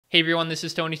Hey everyone, this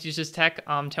is Tony Teaches Tech.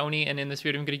 I'm Tony, and in this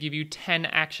video I'm going to give you 10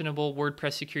 actionable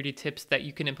WordPress security tips that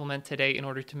you can implement today in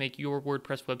order to make your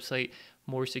WordPress website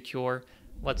more secure.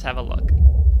 Let's have a look.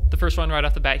 The first one right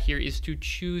off the bat here is to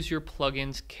choose your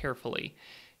plugins carefully.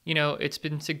 You know, it's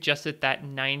been suggested that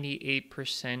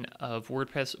 98% of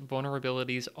WordPress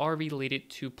vulnerabilities are related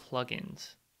to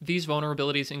plugins. These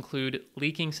vulnerabilities include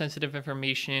leaking sensitive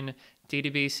information,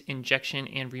 database injection,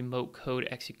 and remote code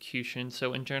execution.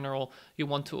 So in general, you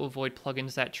want to avoid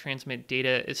plugins that transmit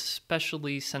data,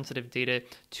 especially sensitive data,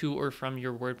 to or from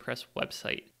your WordPress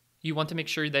website. You want to make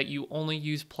sure that you only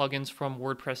use plugins from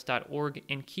WordPress.org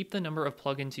and keep the number of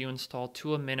plugins you install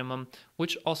to a minimum,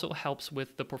 which also helps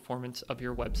with the performance of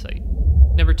your website.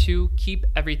 Number 2, keep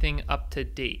everything up to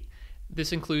date.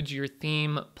 This includes your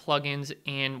theme, plugins,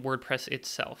 and WordPress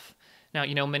itself. Now,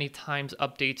 you know, many times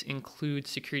updates include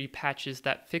security patches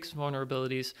that fix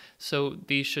vulnerabilities, so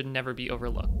these should never be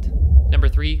overlooked. Number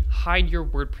 3, hide your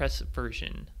WordPress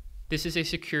version. This is a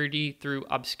security through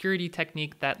obscurity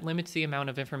technique that limits the amount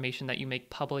of information that you make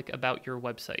public about your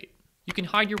website. You can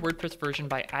hide your WordPress version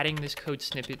by adding this code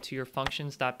snippet to your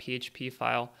functions.php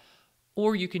file,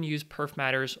 or you can use Perf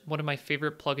Matters, one of my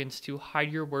favorite plugins, to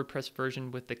hide your WordPress version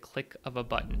with the click of a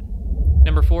button.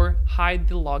 Number 4, hide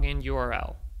the login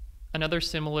URL. Another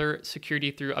similar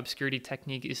security through obscurity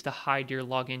technique is to hide your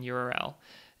login URL.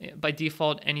 By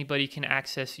default, anybody can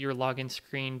access your login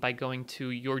screen by going to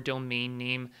your domain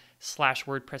name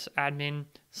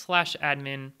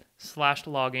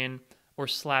 /WordPressAdmin/admin/login or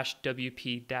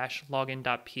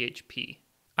 /wp-login.php.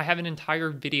 I have an entire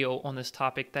video on this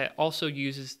topic that also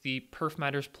uses the Perf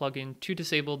Matters plugin to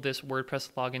disable this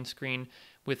WordPress login screen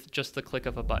with just the click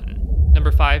of a button.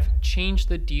 Number 5, change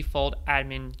the default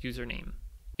admin username.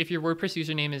 If your WordPress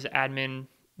username is admin,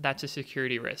 that's a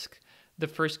security risk. The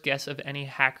first guess of any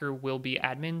hacker will be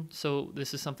admin, so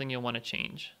this is something you'll want to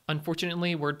change.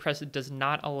 Unfortunately, WordPress does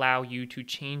not allow you to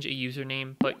change a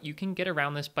username, but you can get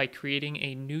around this by creating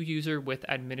a new user with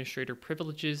administrator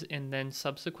privileges and then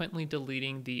subsequently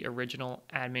deleting the original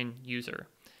admin user.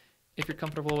 If you're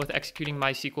comfortable with executing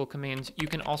MySQL commands, you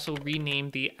can also rename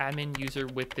the admin user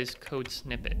with this code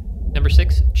snippet. Number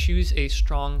 6, choose a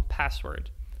strong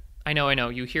password. I know,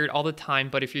 you hear it all the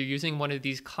time, but if you're using one of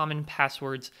these common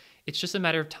passwords, it's just a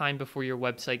matter of time before your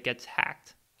website gets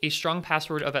hacked. A strong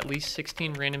password of at least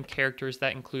 16 random characters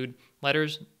that include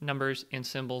letters, numbers, and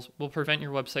symbols will prevent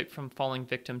your website from falling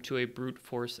victim to a brute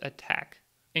force attack.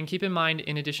 And keep in mind,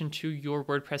 in addition to your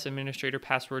WordPress administrator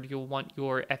password, you'll want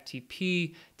your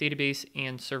FTP, database,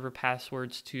 and server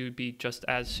passwords to be just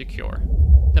as secure.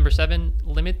 Number 7,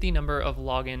 limit the number of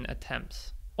login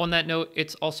attempts. On that note,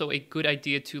 it's also a good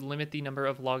idea to limit the number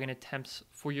of login attempts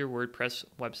for your WordPress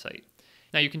website.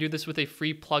 Now, you can do this with a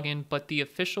free plugin, but the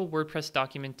official WordPress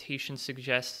documentation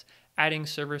suggests adding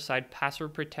server-side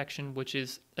password protection, which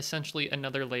is essentially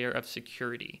another layer of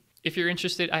security. If you're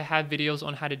interested, I have videos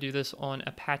on how to do this on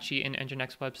Apache and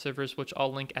Nginx web servers, which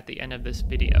I'll link at the end of this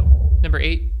video. Number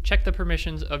 8, check the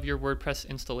permissions of your WordPress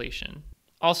installation.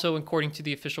 Also, according to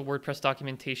the official WordPress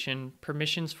documentation,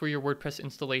 permissions for your WordPress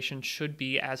installation should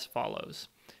be as follows.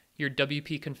 Your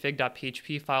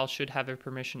wp-config.php file should have a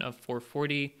permission of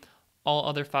 440, all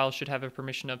other files should have a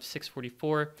permission of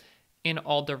 644, and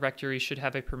all directories should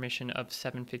have a permission of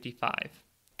 755.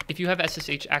 If you have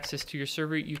SSH access to your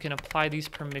server, you can apply these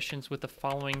permissions with the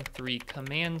following 3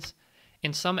 commands,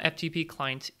 and some FTP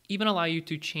clients even allow you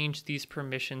to change these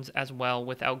permissions as well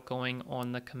without going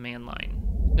on the command line.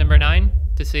 Number 9,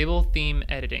 disable theme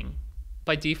editing.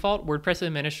 By default, WordPress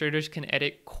administrators can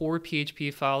edit core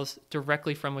PHP files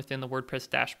directly from within the WordPress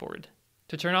dashboard.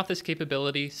 To turn off this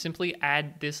capability, simply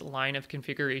add this line of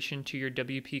configuration to your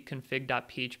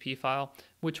wp-config.php file,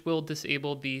 which will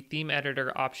disable the theme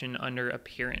editor option under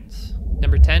Appearance.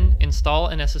 Number 10, install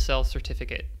an SSL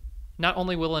certificate. Not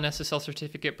only will an SSL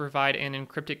certificate provide an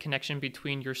encrypted connection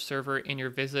between your server and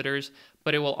your visitors,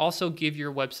 but it will also give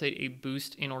your website a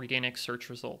boost in organic search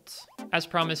results. As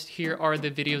promised, here are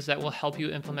the videos that will help you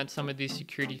implement some of these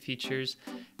security features.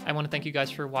 I want to thank you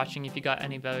guys for watching. If you got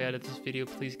any value out of this video,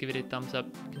 please give it a thumbs up.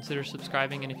 Consider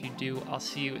subscribing, and if you do, I'll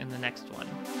see you in the next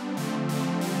one.